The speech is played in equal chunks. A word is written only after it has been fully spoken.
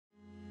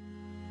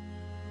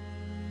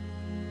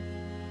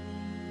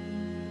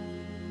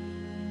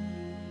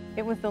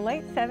It was the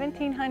late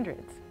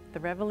 1700s. The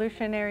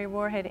Revolutionary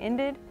War had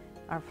ended,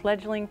 our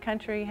fledgling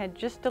country had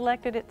just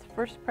elected its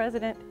first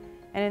president,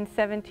 and in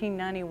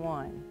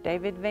 1791,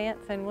 David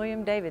Vance and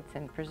William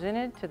Davidson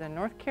presented to the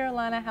North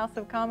Carolina House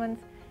of Commons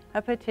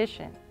a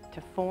petition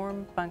to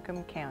form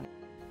Buncombe County.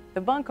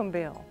 The Buncombe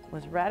Bill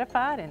was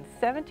ratified in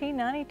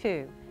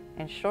 1792,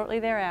 and shortly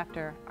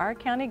thereafter, our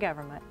county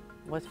government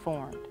was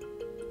formed.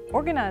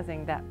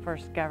 Organizing that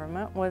first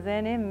government was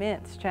an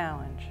immense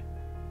challenge.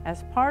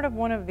 As part of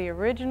one of the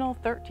original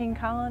 13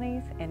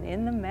 colonies and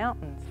in the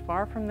mountains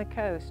far from the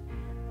coast,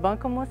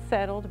 Buncombe was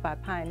settled by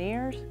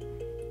pioneers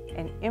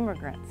and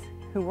immigrants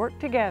who worked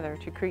together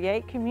to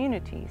create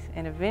communities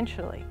and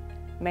eventually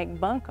make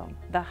Buncombe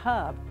the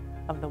hub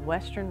of the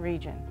western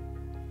region.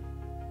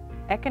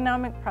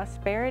 Economic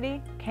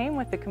prosperity came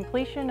with the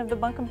completion of the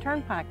Buncombe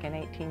Turnpike in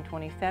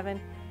 1827,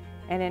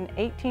 and in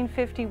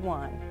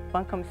 1851,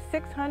 Buncombe's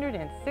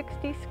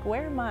 660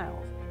 square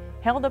miles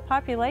held a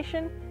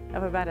population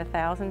of about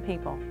 1,000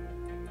 people.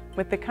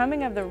 With the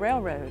coming of the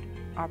railroad,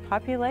 our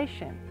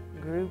population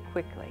grew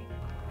quickly.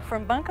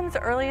 From Buncombe's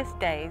earliest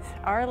days,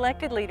 our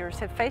elected leaders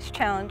have faced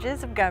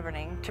challenges of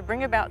governing to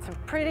bring about some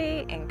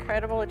pretty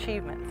incredible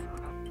achievements.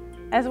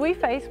 As we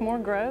face more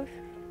growth,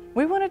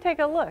 we want to take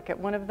a look at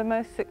one of the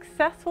most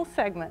successful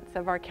segments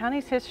of our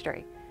county's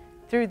history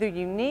through the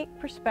unique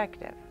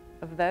perspective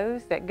of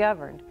those that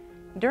governed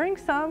during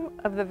some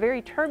of the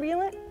very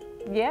turbulent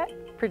yet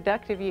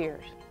productive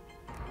years.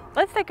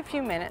 Let's take a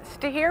few minutes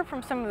to hear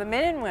from some of the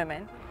men and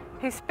women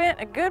who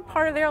spent a good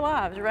part of their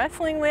lives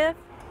wrestling with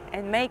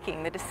and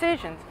making the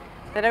decisions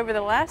that over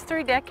the last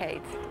 3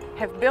 decades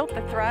have built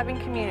the thriving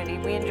community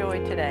we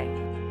enjoy today.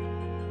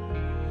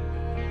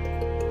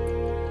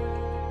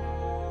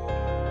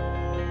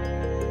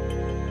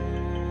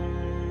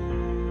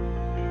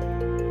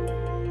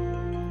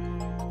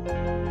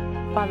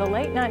 By the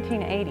late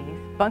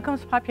 1980s,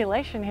 Buncombe's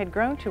population had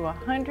grown to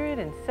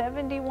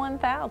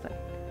 171,000,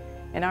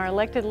 and our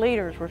elected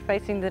leaders were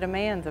facing the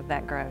demands of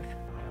that growth.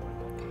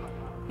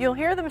 You'll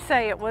hear them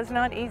say it was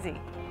not easy,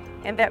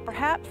 and that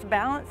perhaps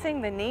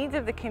balancing the needs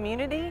of the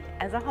community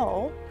as a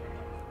whole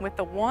with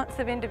the wants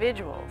of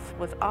individuals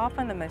was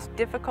often the most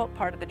difficult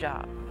part of the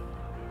job.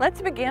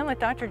 Let's begin with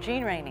Dr.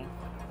 Gene Rainey.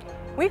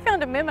 We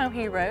found a memo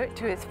he wrote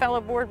to his fellow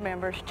board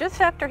members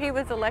just after he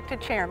was elected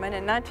chairman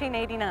in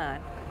 1989,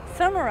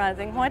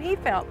 summarizing what he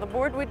felt the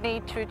board would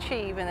need to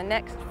achieve in the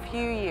next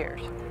few years.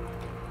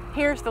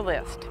 Here's the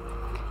list.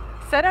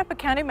 Set up a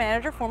county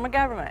manager form of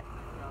government,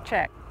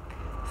 check.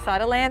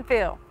 Site a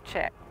landfill,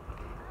 check.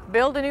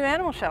 Build a new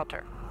animal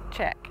shelter,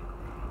 check.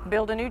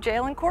 Build a new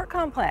jail and court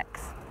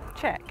complex,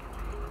 check.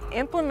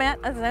 Implement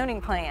a zoning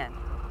plan,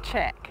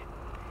 check.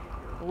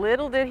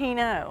 Little did he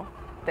know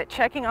that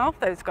checking off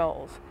those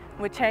goals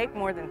would take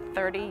more than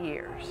 30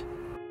 years.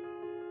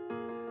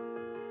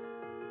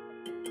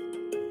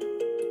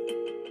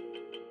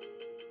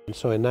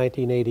 So in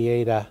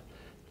 1988,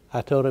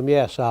 I told him,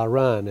 yes, I'll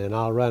run, and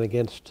I'll run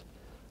against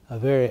a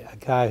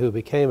guy who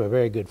became a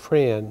very good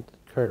friend,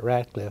 Kurt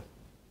Ratcliffe,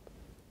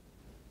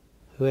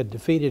 who had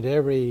defeated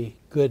every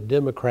good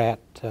Democrat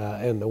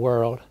in the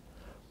world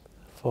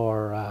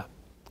for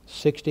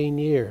 16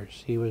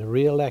 years. He was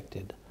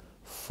reelected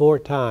 4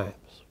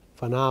 times.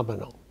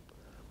 Phenomenal.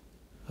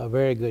 A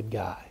very good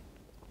guy.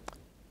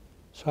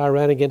 So I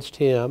ran against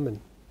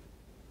him,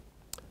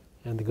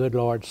 and the good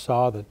Lord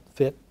saw that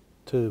fit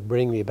to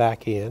bring me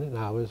back in, and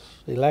I was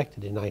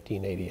elected in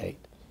 1988.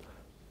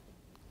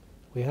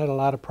 We had a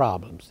lot of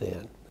problems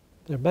then.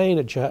 The main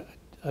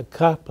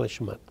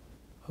accomplishment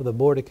of the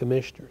Board of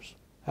Commissioners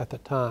at the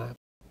time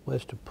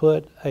was to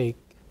put a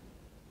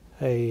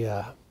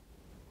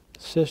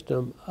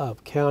system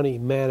of county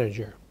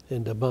manager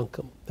into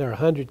Buncombe. There are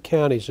 100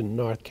 counties in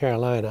North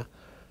Carolina.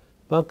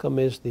 Buncombe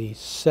is the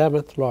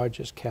 7th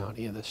largest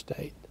county in the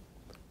state,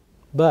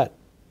 but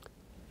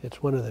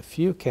it's one of the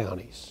few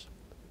counties,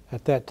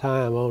 at that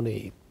time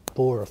only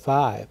 4 or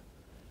 5,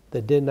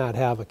 that did not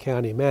have a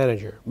county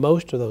manager.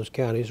 Most of those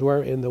counties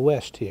were in the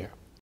west here.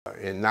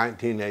 In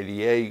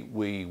 1988,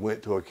 we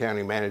went to a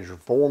county manager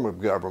form of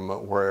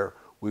government where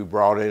we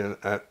brought in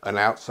an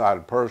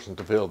outside person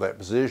to fill that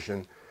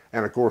position.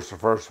 And of course, the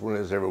first one,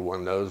 as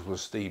everyone knows,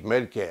 was Steve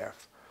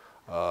Metcalf,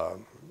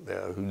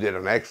 who did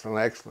an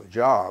excellent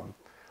job.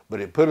 But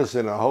it put us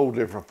in a whole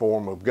different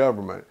form of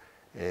government,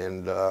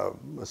 and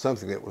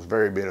something that was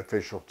very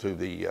beneficial to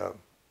the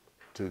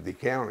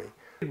county.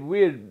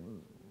 We had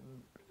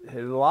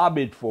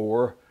lobbied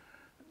for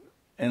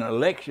an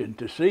election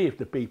to see if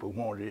the people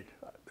wanted it.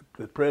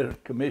 The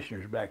present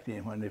commissioners back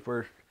then, when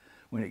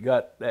it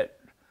got that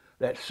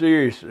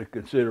serious a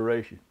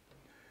consideration,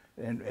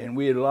 and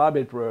we had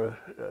lobbied for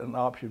an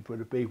option for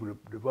the people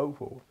to vote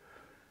for,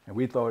 and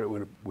we thought it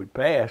would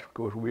pass. Of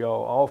course, we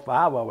all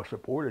 5 of us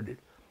supported it,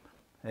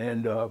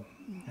 and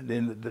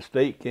then the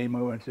state came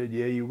over and said,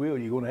 "Yeah, you will.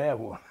 You're going to have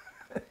one."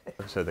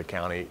 So the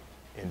county,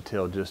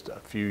 until just a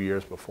few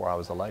years before I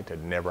was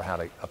elected, never had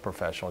a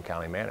professional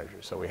county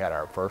manager. So we had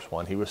our first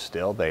one. He was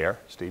still there.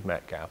 Steve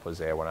Metcalf was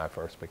there when I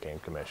first became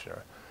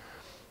commissioner.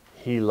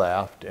 he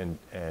left and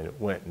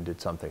went and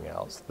did something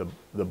else.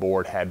 The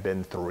board had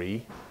been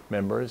 3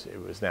 members, it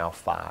was now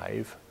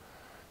 5.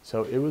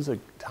 So it was a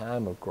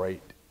time of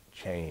great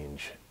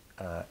change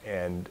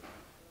and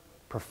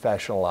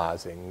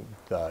professionalizing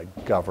the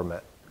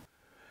government.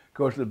 Of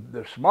course,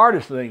 the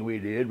smartest thing we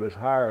did was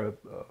hire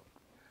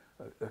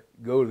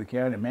go to the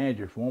county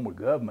manager, form of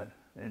government,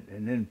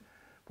 and then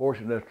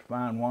fortunate enough to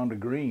find Wanda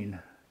Green.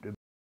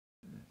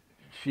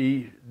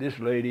 This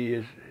lady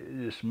is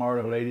as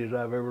smart a lady as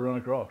I've ever run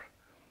across.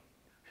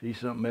 She's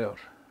something else.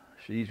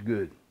 She's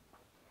good.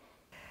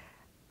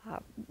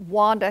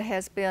 Wanda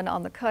has been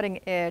on the cutting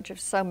edge of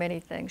so many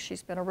things.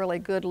 She's been a really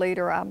good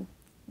leader. I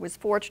was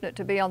fortunate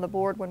to be on the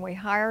board when we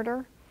hired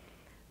her.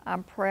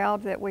 I'm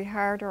proud that we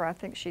hired her. I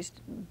think she's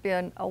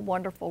been a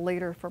wonderful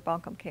leader for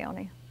Buncombe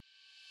County.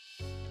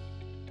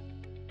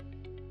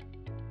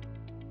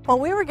 While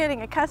we were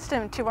getting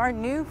accustomed to our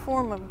new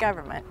form of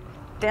government,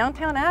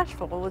 downtown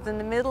Asheville was in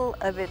the middle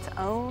of its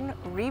own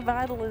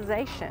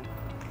revitalization.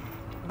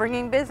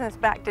 Bringing business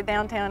back to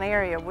downtown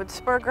area would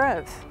spur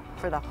growth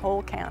for the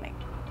whole county.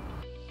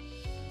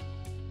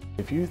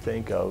 If you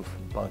think of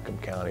Buncombe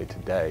County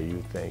today,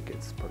 you think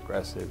it's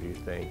progressive, you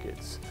think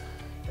it's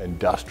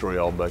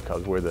industrial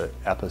because we're the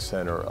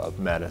epicenter of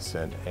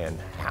medicine and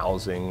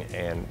housing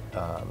and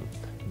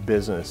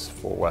business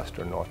for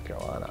Western North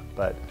Carolina.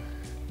 But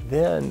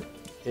then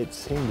it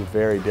seemed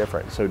very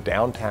different. So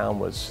downtown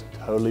was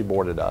totally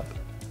boarded up.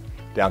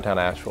 Downtown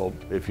Asheville,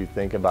 if you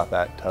think about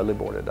that, totally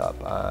boarded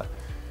up.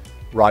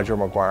 Roger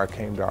McGuire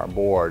came to our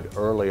board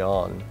early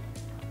on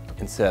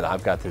and said,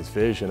 I've got this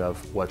vision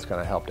of what's going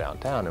to help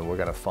downtown, and we're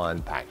going to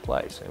fund Pack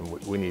Place, and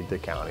we need the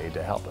county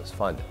to help us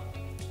fund it.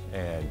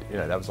 And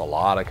that was a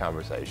lot of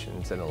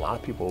conversations, and a lot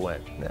of people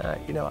went, nah,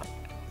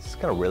 is this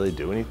going to really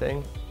do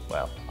anything?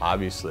 Well,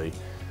 obviously,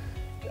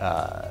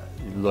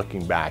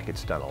 looking back,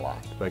 it's done a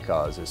lot,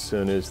 because as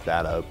soon as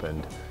that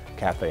opened,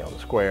 Cafe on the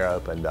Square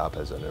opened up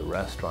as a new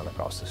restaurant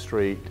across the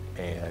street,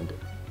 and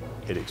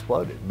it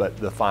exploded. But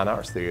the Fine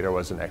Arts Theater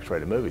was an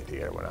X-rated movie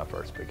theater when I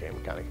first became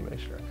county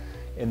commissioner.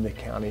 And the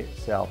county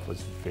itself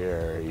was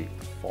very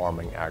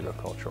farming,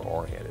 agriculture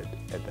oriented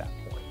at that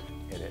point.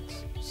 And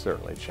it's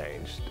certainly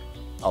changed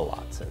a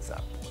lot since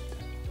that point.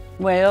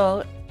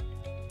 Well,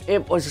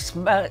 it was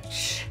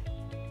much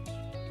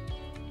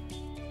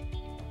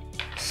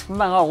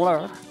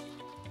smaller.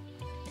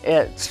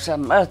 It's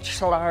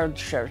much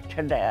larger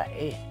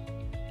today.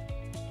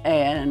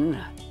 And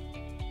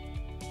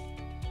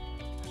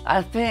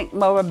I think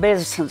more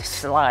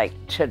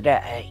business-like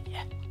today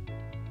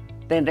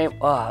than it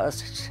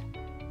was.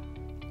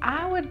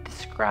 I would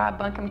describe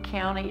Buncombe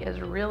County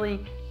as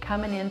really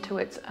coming into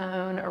its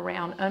own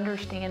around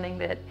understanding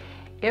that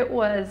it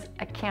was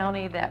a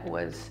county that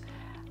was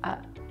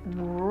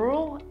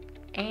rural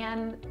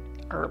and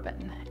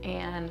urban,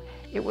 and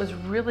it was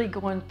really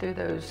going through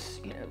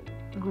those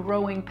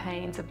growing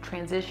pains of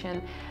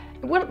transition.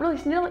 Well, really,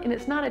 and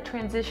it's not a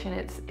transition,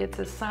 it's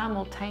a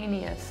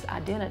simultaneous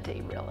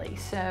identity, really.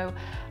 So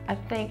I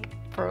think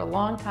for a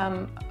long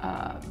time,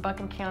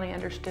 Buncombe County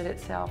understood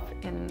itself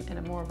in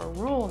a more of a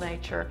rural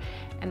nature,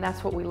 and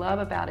that's what we love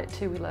about it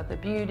too. We love the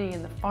beauty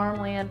and the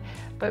farmland,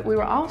 but we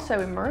were also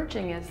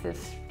emerging as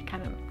this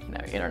kind of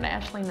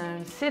internationally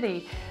known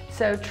city.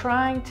 So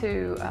trying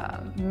to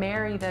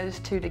marry those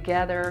two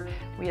together,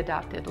 we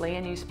adopted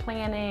land use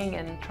planning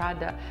and tried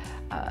to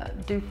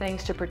do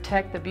things to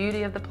protect the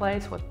beauty of the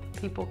place with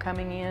people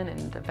coming in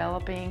and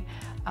developing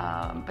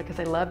because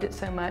they loved it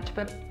so much.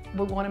 But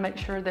we want to make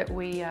sure that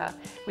we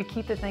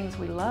keep the things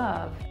we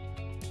love.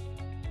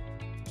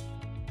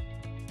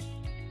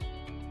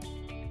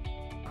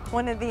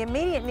 One of the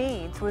immediate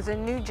needs was a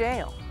new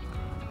jail.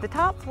 The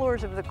top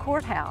floors of the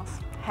courthouse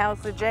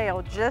housed the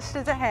jail just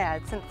as it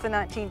had since the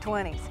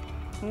 1920s.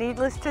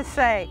 Needless to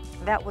say,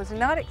 that was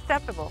not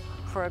acceptable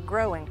for a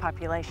growing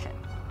population.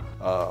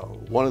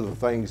 One of the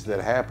things that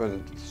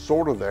happened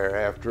sort of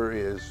thereafter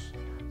is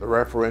the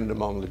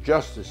referendum on the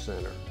Justice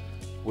Center,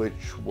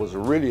 which was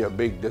really a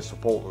big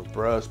disappointment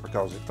for us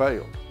because it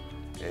failed.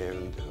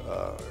 And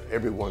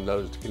everyone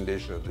knows the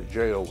condition of the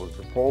jail was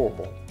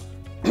deplorable.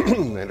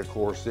 And of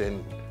course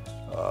then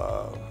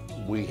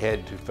we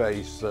had to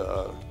face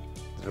the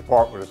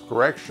Department of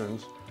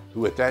Corrections,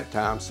 who at that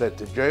time set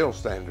the jail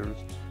standards.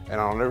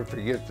 And I'll never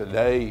forget the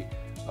day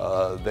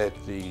that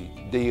the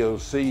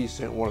DOC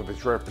sent one of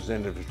its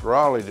representatives to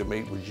Raleigh to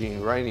meet with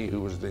Gene Rainey, who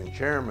was then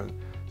chairman,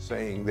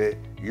 saying that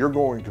you're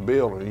going to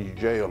build a new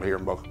jail here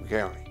in Buncombe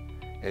County.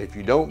 And if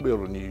you don't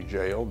build a new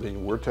jail,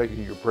 then we're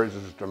taking your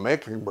prisoners to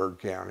Mecklenburg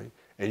County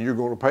and you're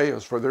going to pay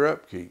us for their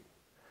upkeep.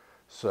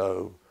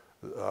 So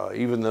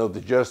even though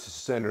the Justice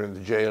Center and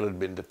the jail had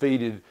been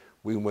defeated,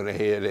 we went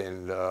ahead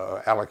and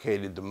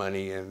allocated the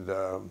money and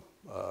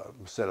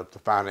set up the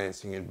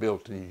financing and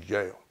built a new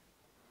jail.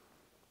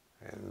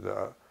 And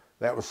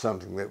that was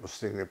something that was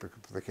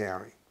significant for the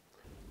county.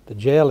 The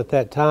jail at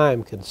that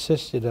time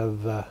consisted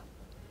of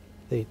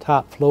the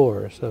top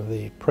floors of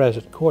the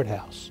present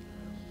courthouse.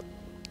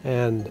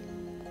 And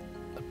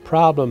the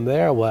problem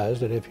there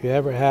was that if you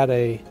ever had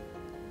a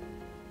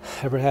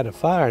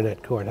fire in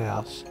that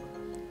courthouse,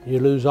 you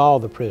lose all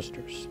the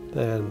prisoners,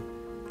 then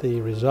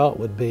the result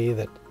would be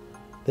that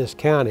this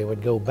county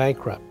would go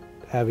bankrupt,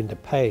 having to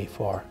pay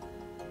for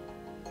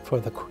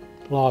the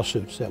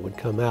lawsuits that would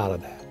come out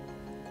of that.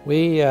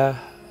 We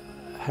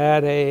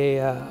had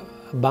a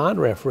bond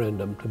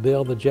referendum to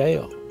build the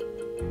jail,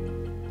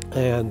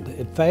 and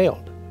it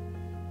failed.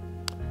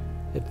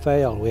 It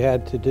failed. We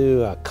had to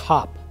do a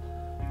COP,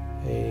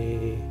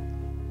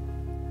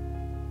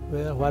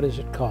 well, what is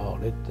it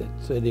called?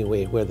 It's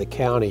anyway where the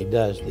county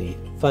does the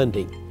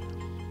funding.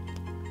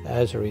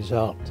 As a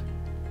result,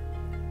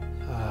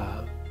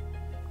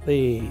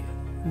 the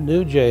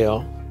new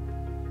jail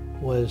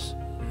was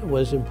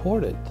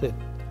important, that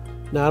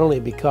not only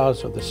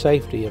because of the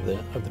safety of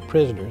the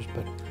prisoners,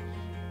 but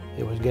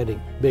it was getting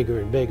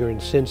bigger and bigger,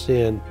 and since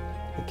then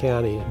the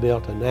county has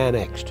built an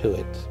annex to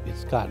it.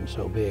 It's gotten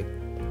so big.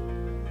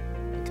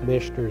 The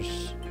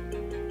commissioners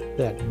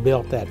that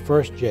built that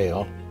first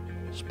jail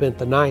spent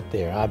the night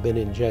there. I've been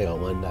in jail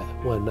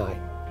one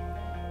night.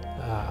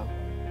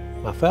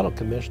 My fellow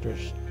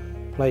commissioners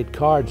played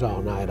cards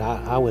all night.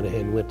 I went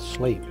ahead and went to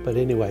sleep. But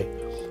anyway,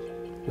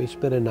 we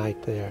spent a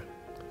night there.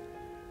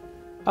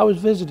 I was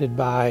visited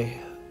by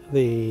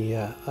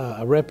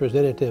a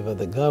representative of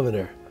the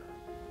governor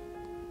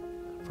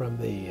from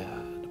the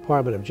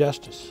Department of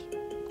Justice.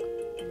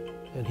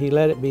 And he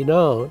let it be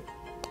known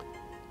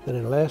that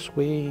unless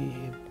we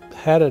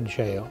had a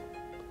jail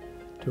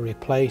to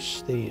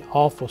replace the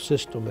awful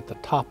system at the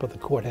top of the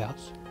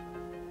courthouse,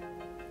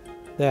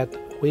 that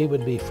we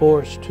would be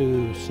forced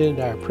to send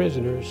our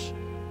prisoners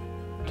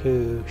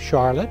to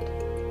Charlotte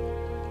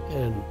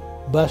and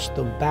bus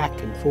them back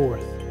and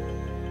forth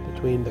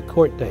between the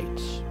court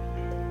dates.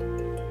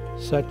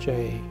 Such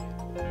a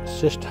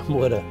system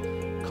would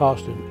have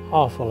cost an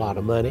awful lot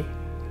of money.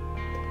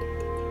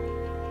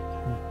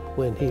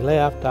 When he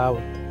left, I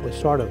was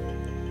sort of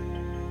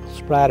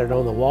splattered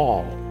on the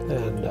wall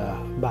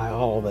and by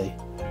all the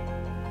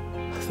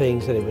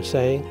things that he was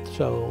saying.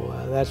 So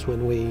that's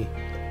when we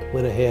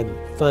went ahead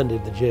and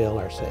funded the jail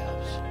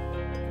ourselves.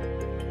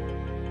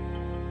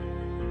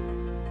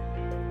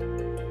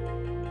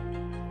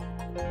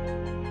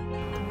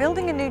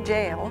 Building a new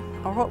jail,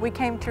 or what we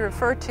came to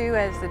refer to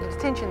as the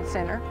detention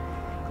center,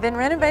 then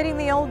renovating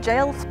the old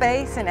jail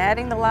space and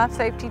adding the life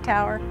safety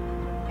tower,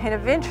 and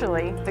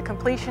eventually the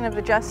completion of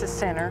the Justice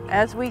Center,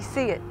 as we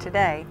see it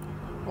today,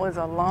 was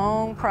a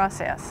long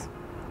process.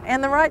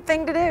 And the right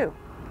thing to do,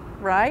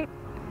 right?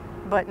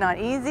 But not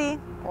easy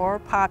or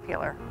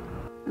popular.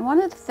 And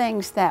one of the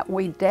things that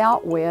we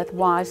dealt with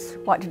was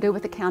what to do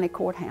with the county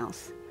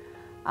courthouse.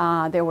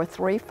 There were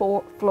three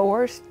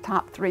floors,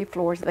 top three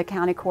floors of the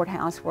county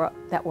courthouse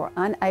that were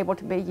unable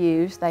to be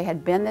used. They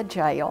had been the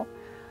jail.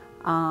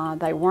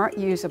 They weren't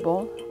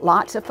usable.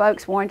 Lots of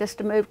folks wanted us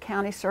to move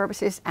county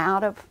services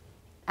out of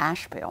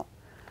Asheville.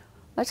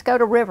 Let's go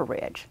to River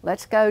Ridge.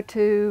 Let's go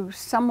to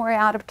somewhere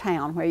out of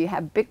town where you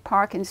have big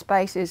parking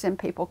spaces and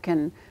people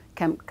can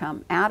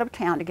come out of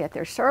town to get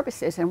their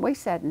services. And we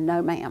said,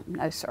 no ma'am,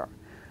 no sir.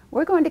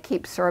 We're going to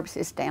keep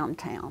services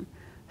downtown.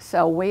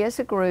 So we as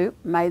a group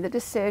made the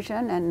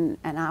decision,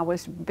 and I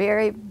was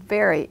very,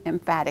 very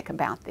emphatic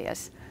about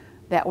this,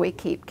 that we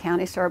keep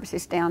county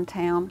services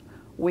downtown.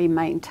 We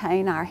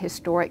maintain our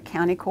historic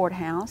county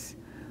courthouse.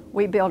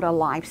 We built a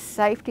life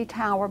safety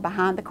tower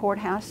behind the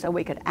courthouse so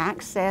we could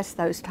access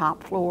those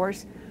top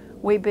floors.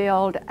 We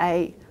built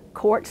a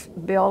courts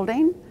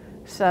building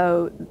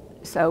so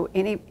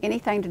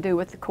anything to do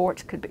with the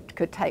courts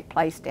could take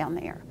place down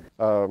there.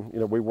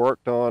 We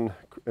worked on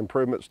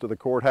improvements to the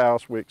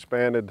courthouse. We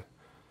expanded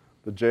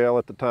the jail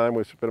at the time.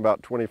 We spent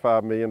about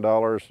 $25 million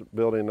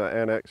building the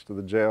annex to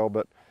the jail,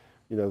 but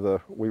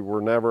we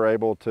were never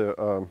able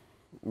to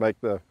make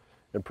the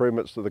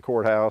improvements to the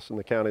courthouse, and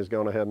the county's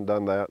gone ahead and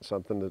done that,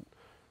 something that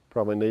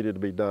probably needed to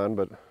be done,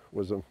 but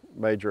was a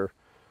major,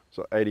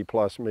 so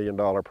 $80+ million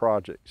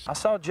project. I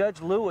saw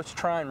Judge Lewis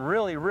trying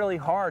really, really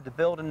hard to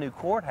build a new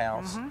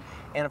courthouse,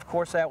 and of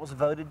course that was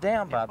voted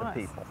down by the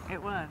people.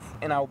 It was.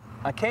 And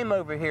I came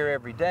over here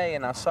every day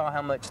and I saw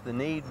how much the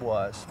need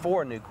was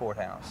for a new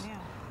courthouse. Yeah.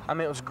 I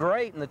mean, it was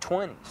great in the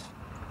 20s,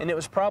 and it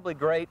was probably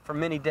great for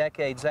many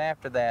decades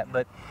after that,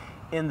 but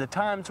in the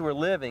times we're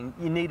living,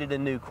 you needed a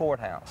new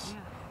courthouse.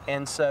 Yeah.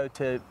 And so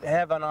to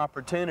have an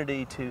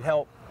opportunity to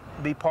help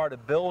be part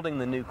of building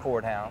the new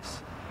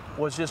courthouse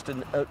was just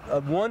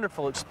a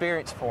wonderful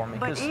experience for me.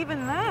 But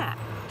even that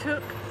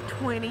took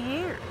 20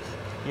 years.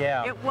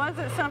 Yeah. It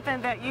wasn't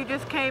something that you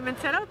just came and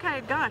said,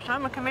 okay, gosh,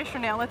 I'm a commissioner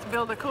now, let's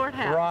build a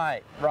courthouse.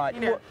 Right, right.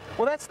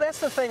 Well, that's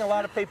the thing a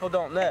lot of people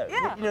don't know.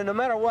 Yeah. No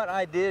matter what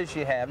ideas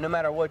you have, no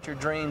matter what your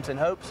dreams and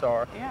hopes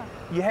are,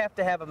 you have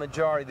to have a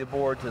majority of the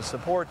board to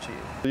support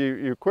you.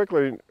 You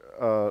quickly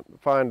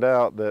find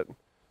out that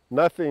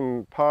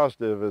nothing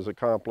positive is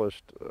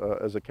accomplished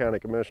as a county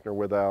commissioner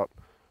without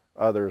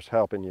others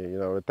helping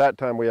you. At that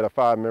time we had a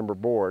 5-member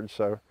board,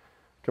 so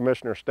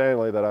Commissioner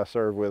Stanley that I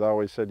served with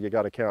always said you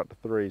got to count to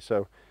 3.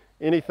 So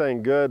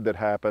anything good that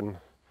happened,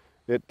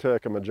 it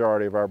took a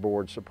majority of our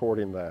board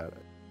supporting that.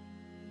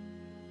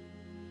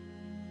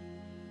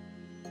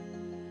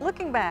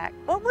 Looking back,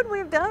 what would we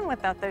have done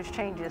without those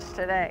changes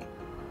today?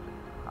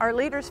 Our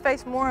leaders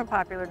face more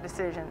unpopular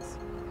decisions,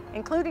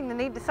 including the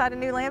need to site a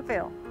new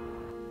landfill.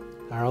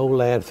 Our old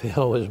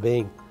landfill was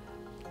being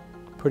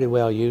pretty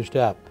well used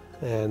up,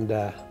 and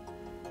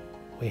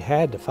we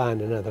had to find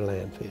another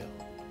landfill.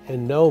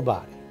 And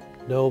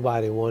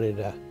nobody wanted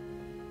a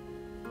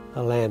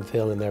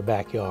landfill in their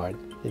backyard,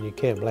 and you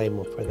can't blame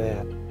them for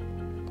that.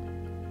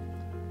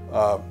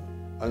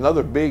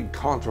 Another big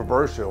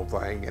controversial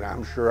thing, and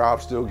I'm sure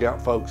I've still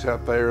got folks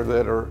out there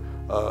that are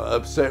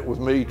upset with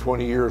me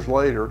 20 years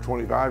later,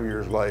 25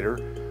 years later,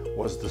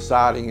 was the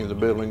siting and the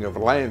building of a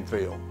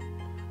landfill.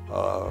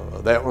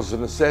 That was a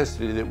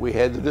necessity that we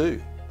had to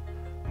do.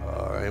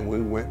 And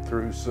we went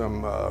through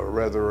some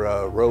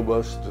rather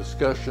robust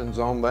discussions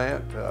on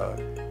that.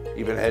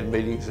 Even had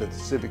meetings at the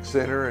Civic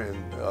Center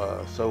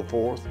and so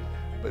forth,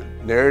 but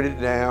narrowed it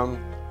down,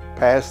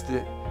 passed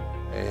it,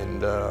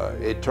 and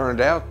it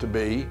turned out to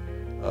be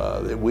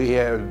that we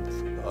had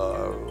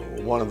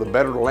one of the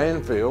better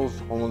landfills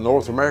on the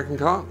North American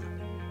continent.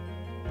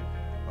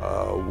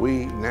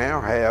 We now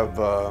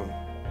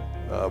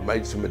have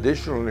made some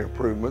additional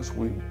improvements.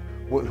 When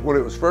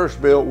it was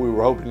first built, we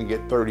were hoping to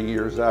get 30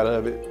 years out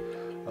of it,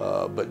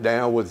 but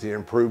now with the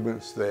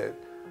improvements that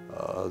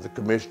the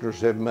commissioners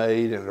have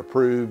made and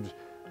approved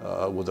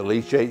with the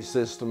leachate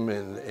system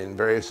and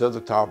various other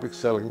topics,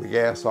 selling the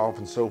gas off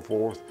and so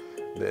forth,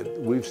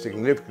 that we've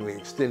significantly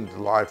extended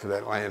the life of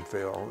that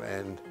landfill.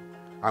 And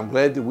I'm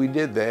glad that we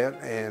did that,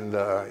 and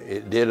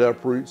it did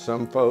uproot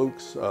some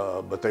folks,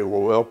 but they were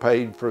well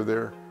paid for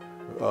their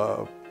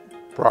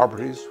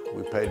properties.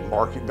 We paid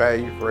market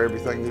value for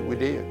everything that we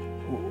did.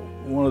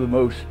 One of the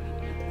most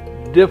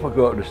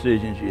difficult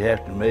decisions you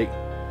have to make,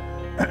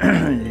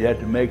 you have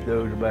to make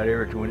those about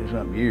every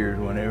 20-something years,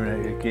 whenever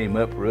it came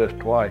up for us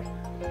twice,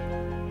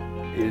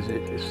 is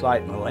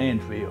siting a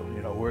landfill,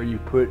 you know, where you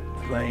put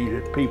things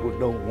that people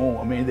don't want.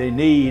 I mean,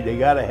 they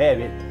gotta have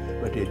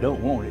it, but they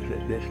don't want it.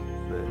 The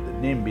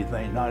NIMBY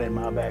thing, not in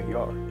my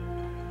backyard.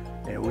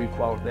 And we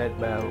fought that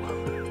battle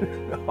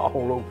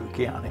all over the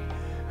county.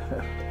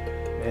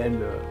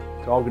 And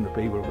talking to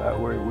people about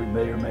where we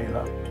may or may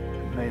not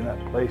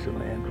place a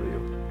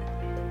landfill.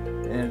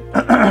 And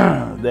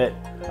that,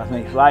 I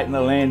think, siting a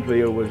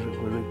landfill was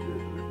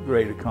a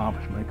great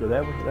accomplishment, because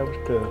that was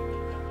tough.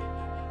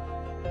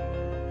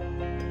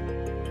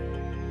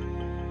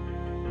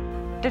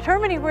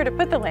 Determining where to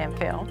put the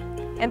landfill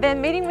and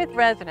then meeting with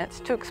residents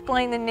to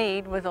explain the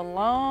need was a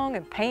long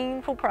and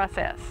painful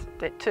process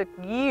that took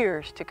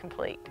years to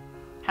complete.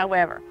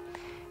 However,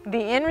 the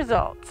end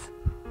result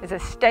is a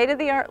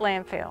state-of-the-art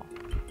landfill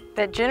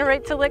that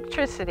generates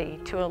electricity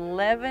to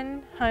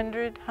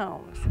 1,100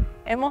 homes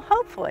and will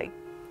hopefully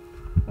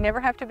never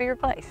have to be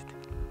replaced.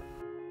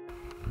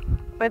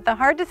 But the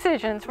hard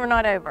decisions were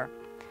not over.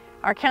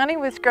 Our county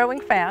was growing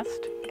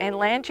fast, and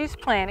land use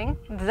planning,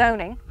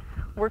 zoning,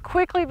 were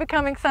quickly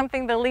becoming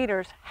something the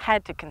leaders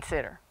had to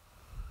consider.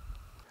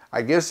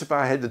 I guess if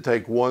I had to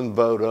take one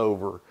vote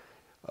over,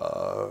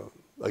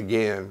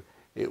 again,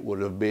 it would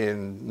have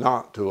been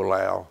not to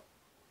allow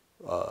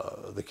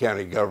the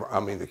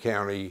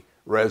county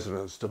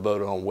residents to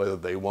vote on whether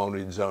they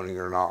wanted zoning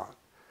or not.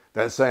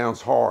 That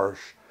sounds harsh,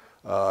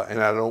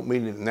 and I don't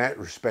mean it in that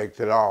respect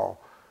at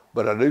all,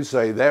 but I do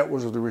say that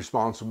was the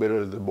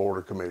responsibility of the Board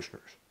of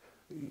Commissioners.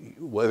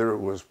 Whether it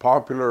was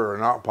popular or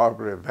not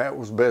popular, if that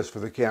was best for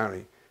the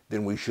county,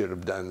 then we should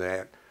have done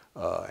that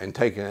and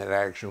taken that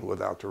action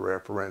without the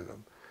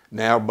referendum.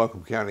 Now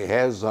Buncombe County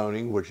has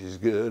zoning, which is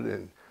good,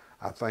 and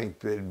I think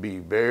there'd be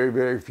very,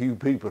 very few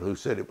people who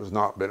said it was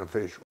not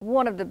beneficial.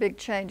 One of the big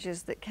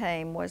changes that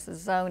came was the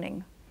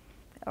zoning,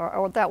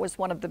 or that was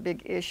one of the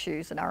big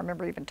issues, and I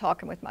remember even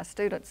talking with my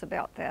students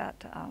about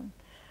that.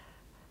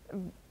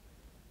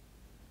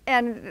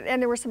 And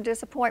there were some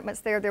disappointments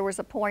there. There was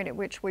a point at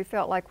which we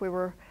felt like we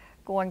were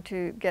going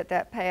to get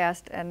that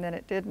passed, and then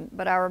it didn't.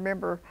 But I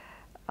remember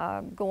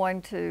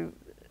going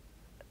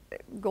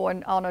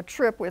on a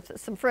trip with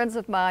some friends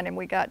of mine, and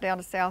we got down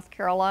to South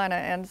Carolina,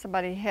 and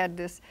somebody had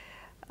this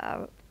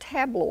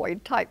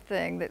tabloid type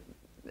thing that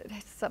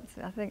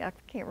something, I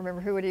can't remember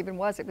who it even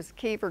was. It was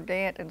Kiefer,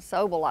 Gant, and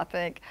Sobel, I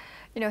think.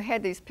 You know,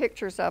 had these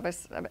pictures of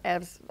us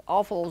as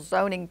awful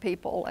zoning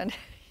people, and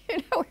you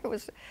know, it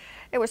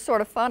was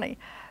sort of funny.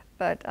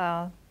 But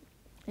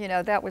you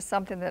know, that was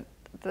something that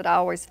I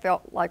always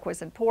felt like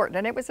was important,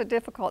 and it was a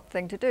difficult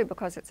thing to do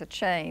because it's a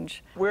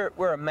change.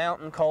 We're a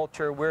mountain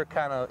culture. We're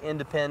kind of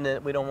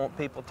independent. We don't want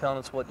people telling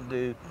us what to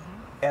do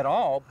at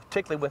all,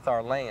 particularly with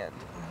our land.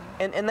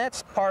 And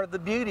that's part of the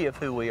beauty of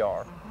who we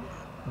are.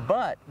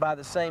 But by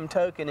the same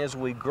token, as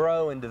we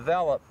grow and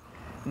develop,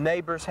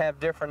 neighbors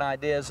have different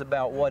ideas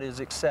about what is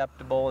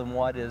acceptable and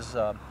what is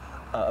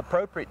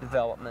appropriate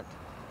development.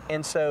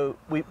 And so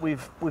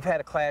we've had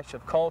a clash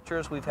of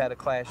cultures, we've had a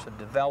clash of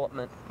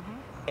development,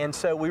 and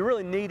so we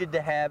really needed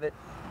to have it.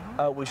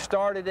 We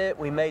started it,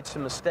 we made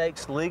some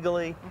mistakes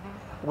legally,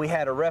 we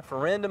had a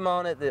referendum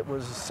on it that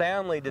was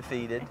soundly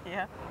defeated,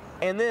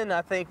 and then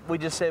I think we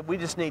just said we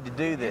just need to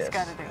do this. Just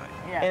got to do it.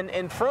 Yeah.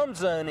 And from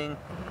zoning,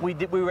 we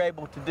were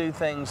able to do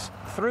things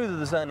through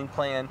the zoning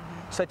plan,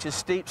 such as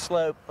steep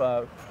slope,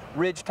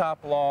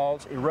 ridgetop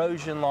laws,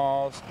 erosion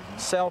laws,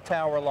 cell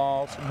tower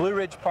laws, Blue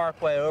Ridge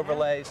Parkway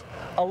overlays,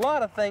 a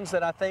lot of things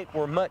that I think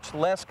were much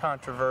less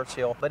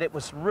controversial, but it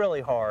was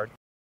really hard.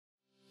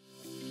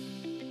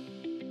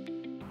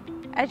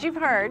 As you've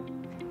heard,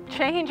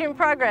 change and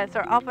progress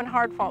are often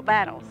hard-fought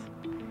battles.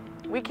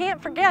 We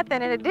can't forget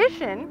that in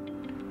addition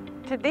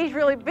to these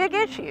really big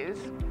issues,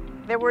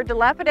 there were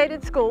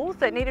dilapidated schools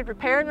that needed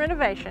repair and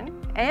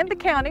renovation, and the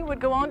county would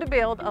go on to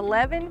build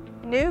 11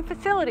 new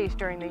facilities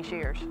during these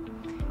years.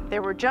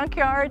 There were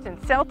junkyards and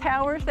cell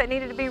towers that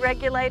needed to be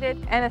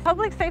regulated, and a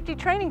public safety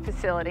training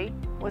facility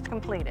was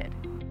completed.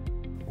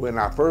 When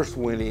I first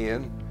went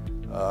in,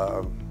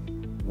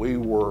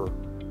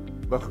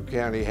 Buncombe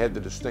County had the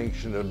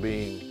distinction of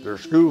being, their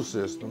school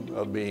system,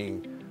 of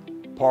being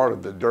part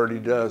of the Dirty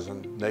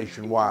Dozen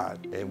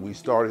nationwide. And we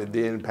started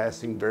then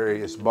passing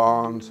various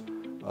bonds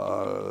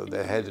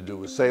that had to do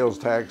with sales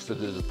tax to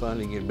do the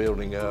funding and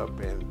building up.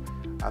 And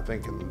I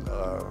think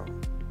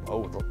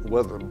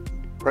whether the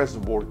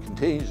present board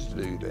continues to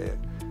do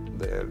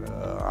that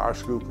our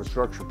school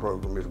construction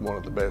program is one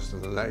of the best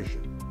in the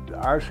nation.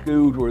 Our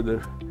schools were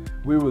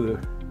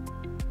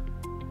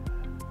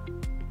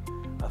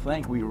I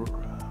think we were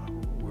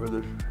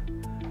the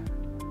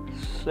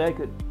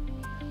second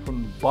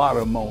from the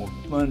bottom on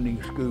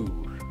funding schools.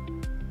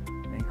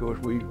 And of course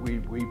we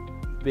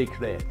fixed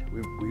that.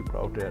 We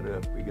brought that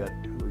up. We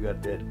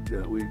got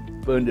that, we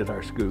funded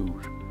our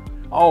schools.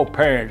 All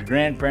parents,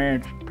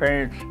 grandparents,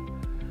 parents,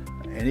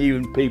 and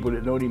even people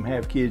that don't even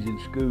have kids in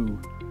school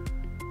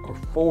are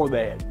for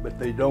that, but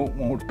they don't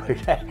want to pay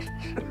taxes.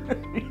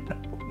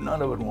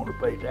 None of us want to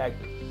pay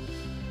taxes.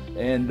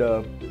 And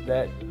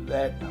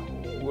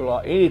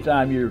well,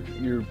 anytime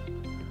you're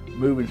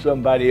moving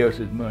somebody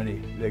else's money,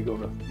 you're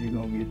gonna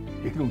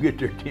get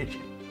their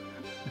attention.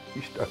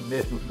 You start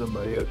messing with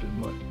somebody else's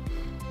money,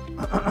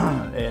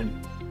 and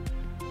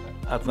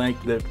I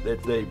think that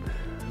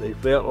they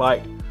felt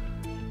like,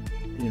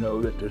 you know,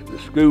 that the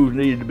schools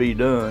needed to be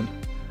done,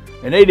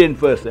 and they didn't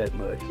fuss that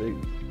much.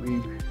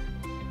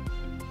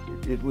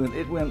 It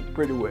went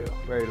pretty well,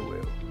 very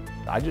well.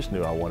 I just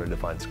knew I wanted to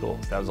find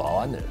schools. That was all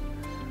I knew.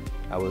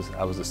 I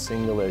was a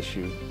single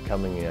issue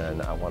coming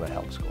in. I want to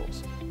help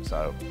schools.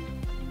 So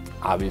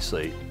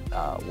obviously,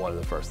 one of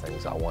the first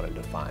things I wanted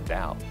to find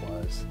out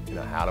was, you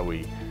know, how do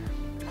we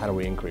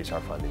increase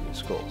our funding in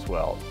schools?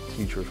 Well,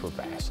 teachers were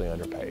vastly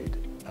underpaid.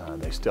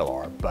 They still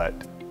are, but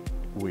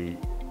we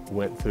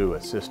went through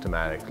a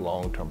systematic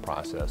long-term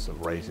process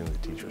of raising the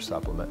teacher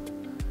supplement.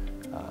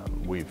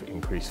 We've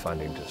increased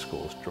funding to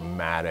schools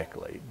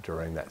dramatically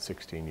during that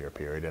 16-year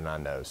period, and I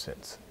know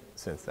since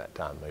that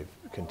time they've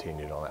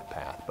continued on that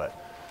path, but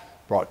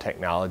brought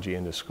technology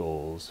into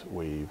schools,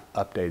 we've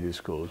updated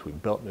schools,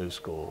 we've built new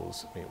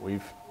schools. I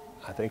mean,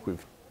 I think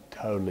we've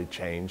totally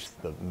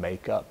changed the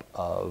makeup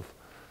of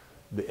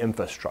the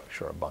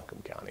infrastructure of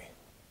Buncombe County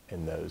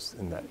in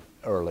that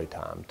early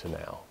time to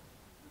now.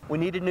 We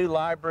needed new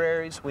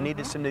libraries, we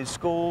needed some new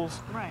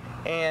schools, Right.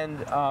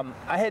 And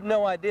I had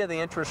no idea the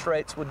interest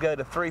rates would go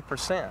to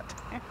 3%,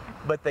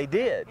 but they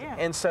did. Yeah.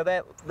 And so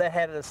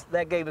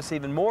that gave us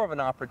even more of an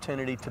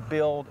opportunity to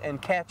build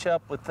and catch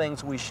up with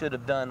things we should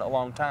have done a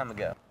long time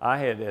ago. I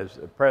had, as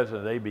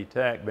president of AB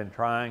Tech, been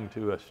trying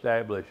to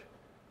establish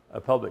a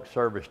public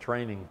service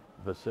training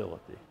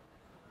facility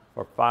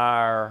for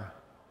fire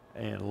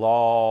and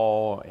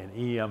law and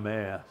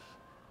EMS,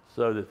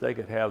 so that they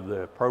could have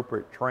the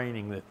appropriate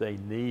training that they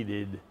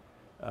needed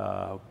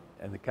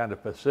and the kind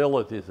of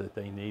facilities that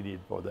they needed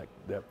for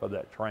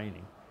that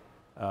training.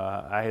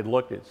 I had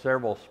looked at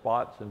several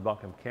spots in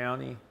Buncombe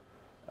County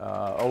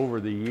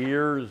over the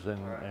years,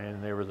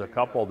 and there was a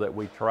couple that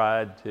we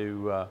tried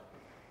to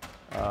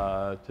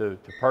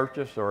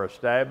purchase or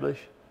establish.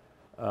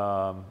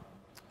 And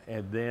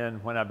then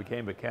when I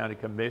became a county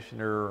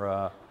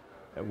commissioner,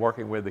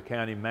 working with the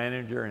county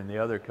manager and the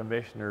other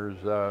commissioners,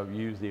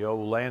 used the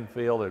old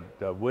landfill at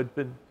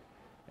Woodfin,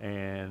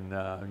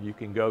 and you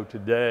can go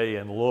today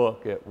and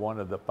look at one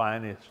of the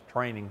finest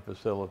training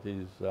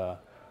facilities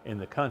in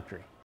the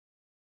country.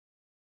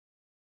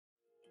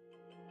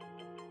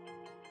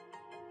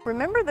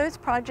 Remember those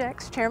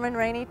projects Chairman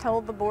Rainey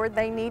told the board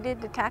they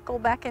needed to tackle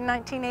back in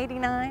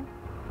 1989?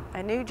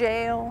 A new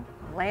jail,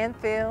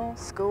 landfill,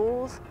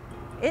 schools.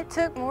 It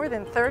took more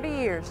than 30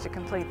 years to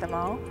complete them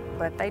all,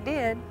 but they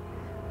did.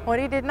 What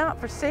he did not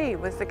foresee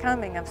was the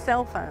coming of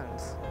cell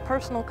phones,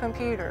 personal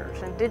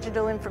computers, and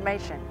digital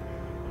information.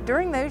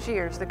 During those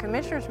years, the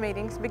commissioners'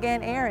 meetings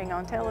began airing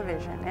on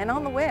television and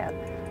on the web,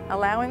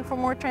 allowing for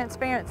more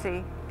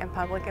transparency and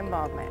public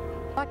involvement.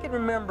 I can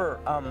remember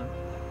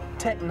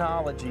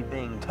technology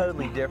being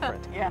totally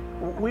different. Yeah.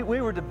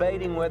 We were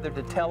debating whether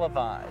to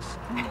televise.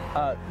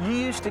 You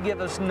used to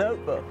give us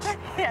notebooks,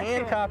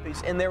 hand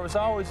copies, and there was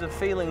always a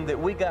feeling that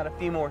we got a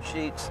few more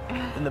sheets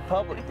than the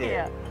public did.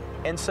 Yeah.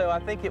 And so I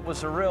think it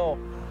was a real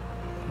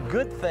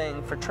good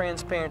thing for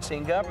transparency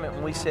in government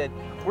when we said,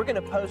 we're going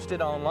to post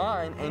it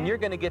online and you're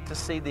going to get to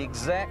see the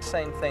exact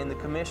same thing the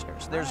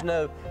commissioners. There's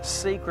no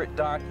secret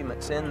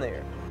documents in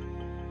there.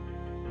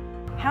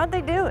 How'd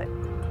they do it?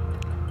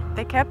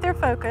 They kept their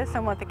focus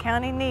on what the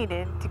county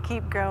needed to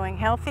keep growing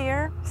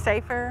healthier,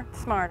 safer,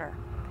 smarter.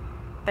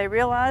 They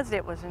realized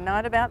it was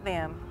not about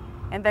them,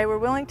 and they were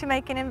willing to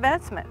make an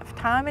investment of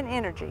time and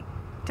energy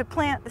to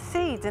plant the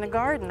seeds in a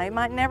garden they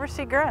might never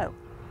see grow,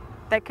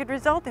 that could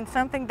result in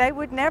something they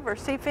would never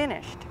see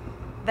finished.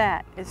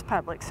 That is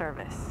public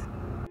service.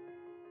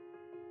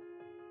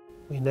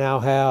 We now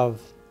have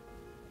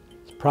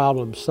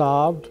problems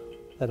solved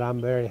that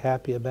I'm very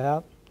happy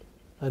about.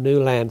 A new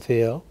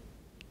landfill,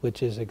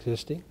 which is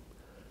existing.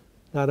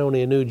 Not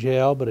only a new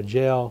jail, but a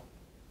jail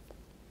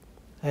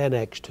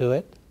annexed to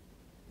it.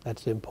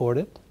 That's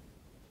important.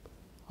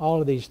 All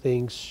of these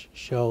things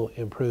show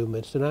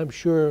improvements, and I'm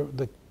sure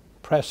the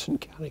Preston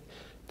County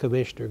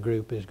Commissioner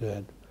group is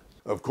good.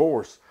 Of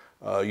course,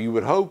 you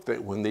would hope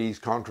that when these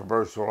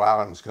controversial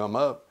items come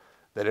up,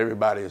 that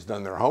everybody has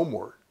done their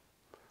homework.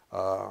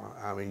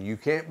 I mean, you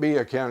can't be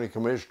a county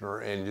commissioner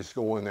and just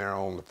go in there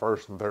on the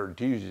first and third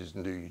Tuesdays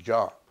and do your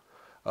job.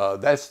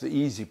 That's the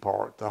easy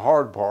part. The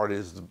hard part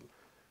is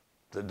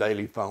the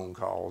daily phone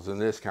calls and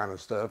this kind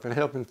of stuff, and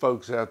helping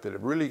folks out that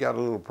have really got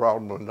a little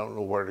problem and don't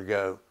know where to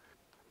go.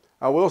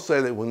 I will say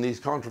that when these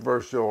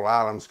controversial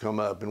items come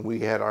up, and we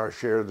had our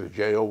share, the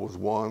jail was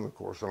one, of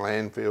course the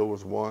landfill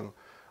was one,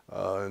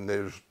 and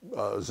there's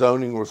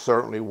zoning was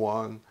certainly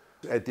one.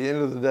 At the end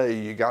of the day,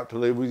 you got to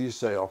live with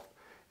yourself,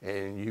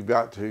 and you've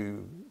got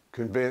to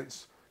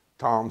convince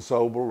Tom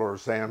Sobel or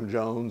Sam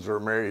Jones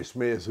or Mary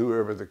Smith,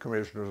 whoever the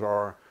commissioners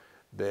are,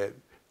 that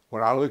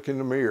when I look in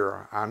the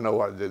mirror, I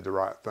know I did the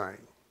right thing.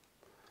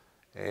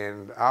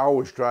 And I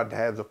always tried to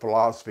have the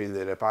philosophy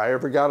that if I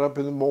ever got up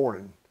in the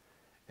morning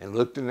and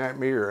looked in that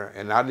mirror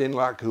and I didn't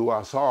like who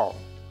I saw,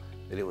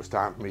 that it was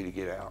time for me to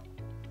get out.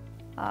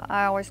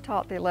 I always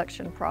taught the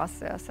election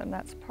process, and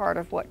that's part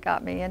of what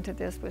got me into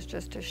this, was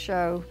just to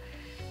show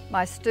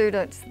my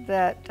students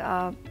that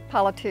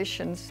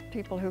politicians,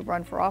 people who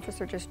run for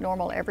office, are just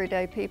normal,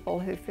 everyday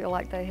people who feel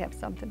like they have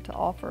something to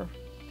offer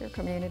their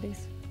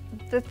communities.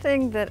 The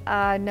thing that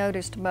I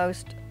noticed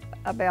most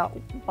about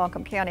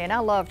Buncombe County, and I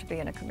loved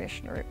being a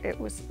commissioner, it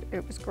was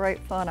great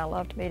fun. I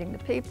loved meeting the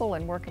people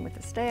and working with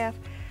the staff.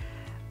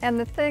 And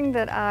the thing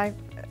that I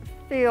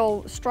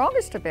feel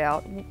strongest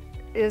about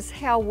is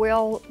how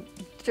well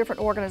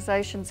different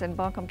organizations in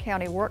Buncombe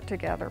County work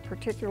together,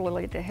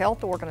 particularly the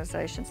health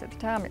organizations at the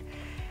time.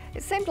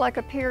 It seemed like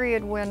a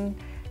period when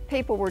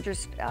people were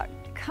just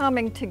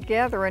coming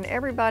together and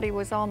everybody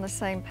was on the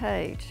same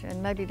page.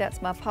 And maybe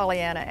that's my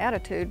Pollyanna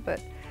attitude,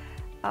 but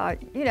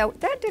you know,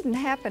 that didn't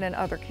happen in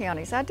other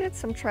counties. I did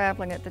some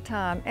traveling at the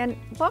time, and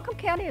Buncombe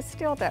County is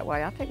still that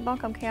way. I think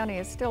Buncombe County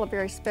is still a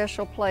very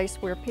special place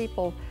where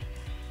people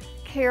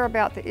care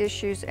about the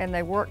issues and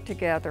they work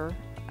together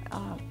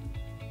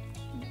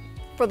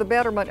for the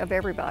betterment of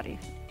everybody.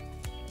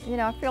 You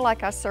know, I feel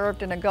like I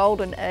served in a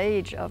golden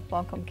age of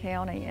Buncombe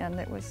County, and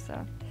it was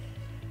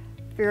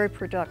very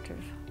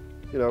productive.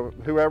 You know,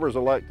 whoever's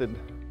elected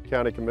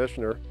county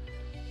commissioner,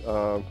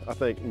 I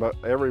think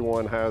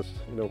everyone has,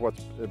 you know,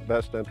 what's the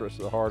best interest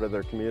at the heart of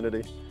their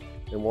community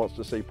and wants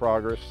to see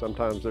progress.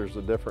 Sometimes there's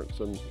a difference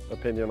in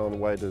opinion on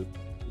ways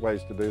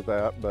to do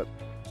that, but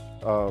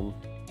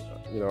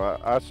you know,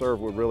 I serve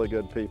with really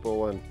good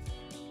people, and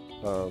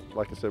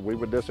like I said, we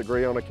would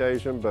disagree on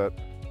occasion, but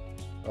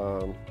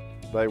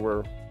they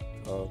were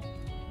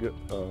good,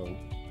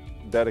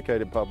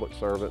 dedicated public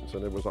servants,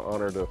 and it was an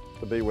honor to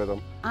be with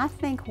them. I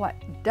think what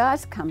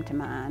does come to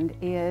mind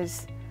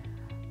is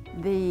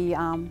the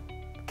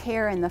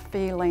care and the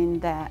feeling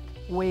that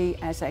we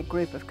as a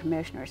group of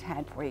commissioners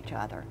had for each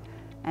other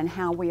and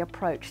how we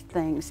approached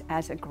things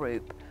as a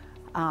group.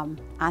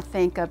 I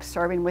think of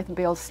serving with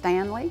Bill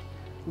Stanley.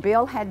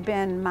 Bill had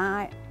been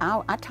I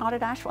taught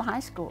at Asheville High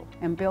School,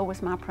 and Bill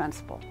was my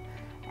principal.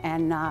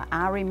 And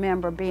I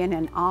remember being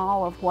in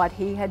awe of what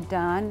he had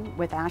done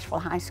with Asheville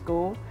High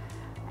School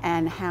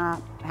and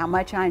how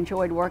much I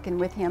enjoyed working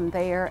with him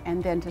there,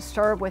 and then to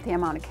serve with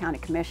him on a county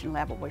commission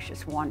level was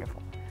just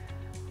wonderful.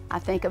 I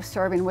think of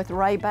serving with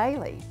Ray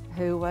Bailey,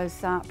 who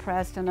was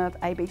president of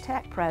AB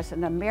Tech,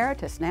 president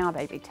emeritus now of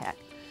AB Tech,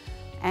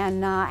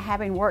 and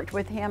having worked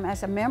with him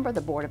as a member of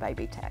the board of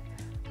AB Tech.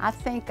 I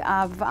think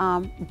of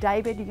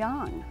David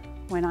Young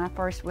when I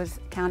first was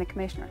county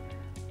commissioner.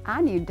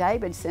 I knew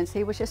David since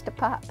he was just a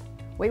pup.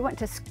 We went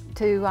to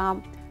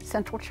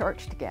Central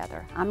Church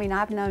together. I mean,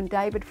 I've known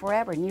David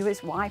forever, knew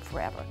his wife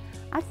forever.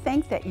 I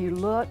think that you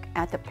look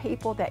at the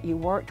people that you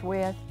worked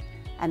with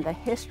and the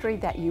history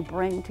that you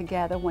bring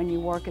together when you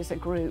work as a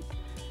group,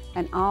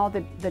 and all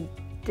the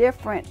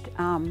different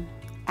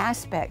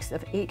aspects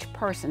of each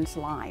person's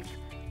life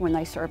when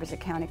they serve as a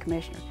county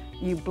commissioner.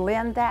 You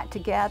blend that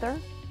together,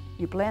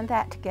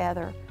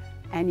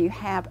 and you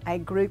have a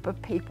group of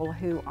people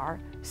who are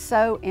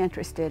so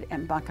interested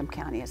in Buncombe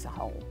County as a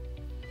whole.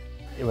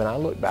 When I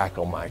look back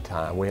on my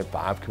time, we had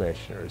 5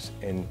 commissioners,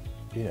 and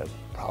you know,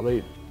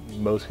 probably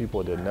most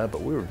people didn't know,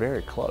 but we were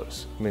very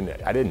close. I mean,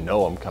 I didn't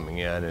know them coming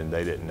in and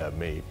they didn't know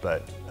me,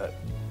 but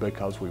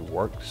because we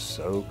worked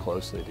so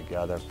closely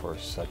together for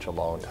such a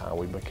long time,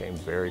 we became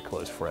very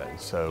close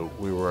friends. So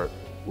we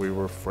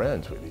were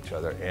friends with each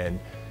other, and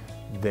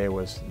there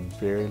was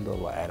very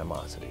little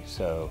animosity.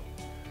 So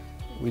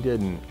we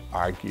didn't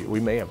argue. We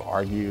may have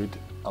argued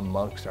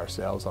amongst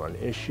ourselves on an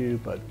issue,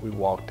 but we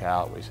walked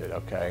out, we said,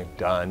 okay,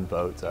 done,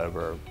 vote's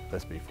over,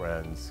 let's be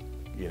friends.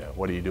 You know,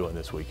 what are you doing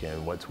this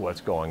weekend?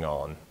 What's going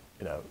on?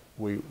 You know,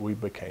 we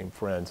became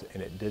friends,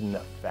 and it didn't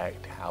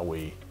affect how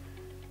we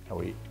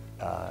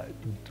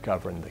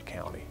governed the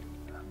county.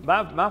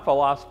 My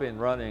philosophy in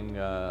running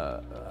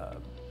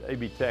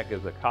AB Tech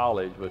as a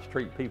college was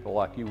treat people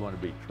like you want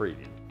to be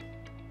treated.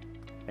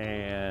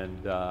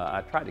 And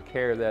I tried to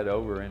carry that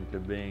over into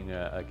being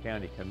a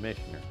county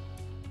commissioner.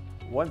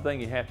 One thing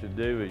you have to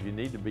do is you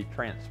need to be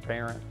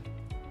transparent.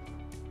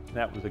 And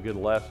that was a good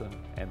lesson,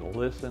 and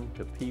listen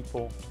to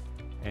people,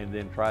 and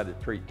then try to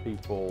treat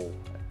people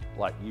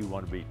like you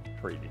want to be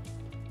treated.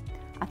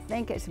 I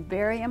think it's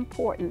very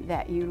important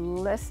that you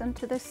listen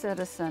to the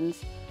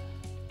citizens,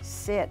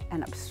 sit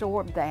and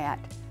absorb that,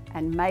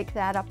 and make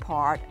that a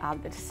part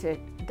of the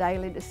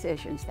daily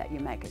decisions that you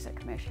make as a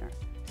commissioner.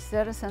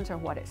 Citizens are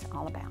what it's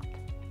all about.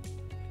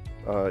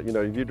 You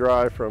know, if you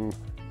drive from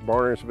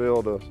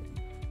Barnersville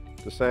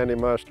to Sandy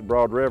Mush to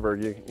Broad River,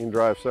 you can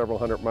drive several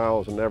hundred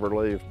miles and never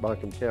leave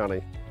Buncombe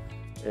County.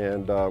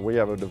 And we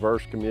have a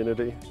diverse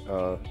community,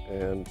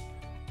 and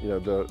you know,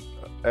 the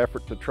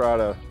effort to try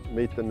to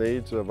meet the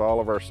needs of all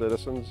of our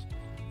citizens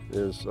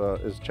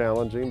is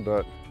challenging,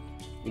 but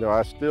you know,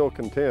 I still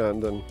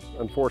contend, and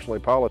unfortunately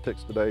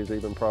politics today is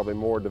even probably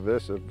more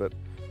divisive, but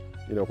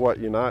you know, what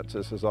unites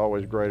us is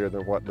always greater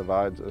than what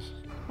divides us.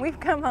 We've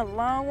come a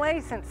long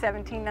way since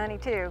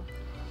 1792.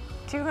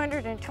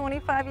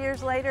 225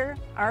 years later,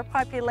 our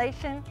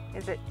population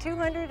is at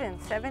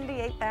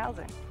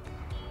 278,000.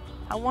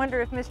 I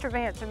wonder if Mr.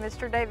 Vance and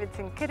Mr.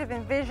 Davidson could have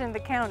envisioned the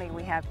county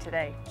we have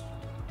today.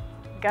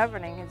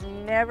 Governing has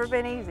never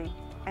been easy,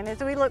 and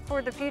as we look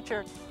toward the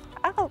future,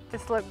 I hope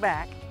this look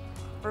back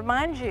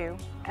reminds you,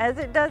 as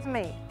it does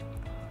me,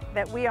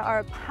 that we are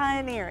a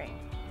pioneering,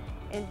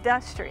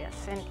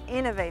 industrious, and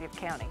innovative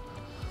county.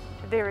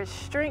 There is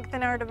strength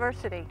in our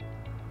diversity,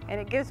 and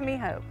it gives me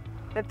hope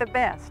that the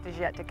best is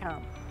yet to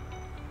come.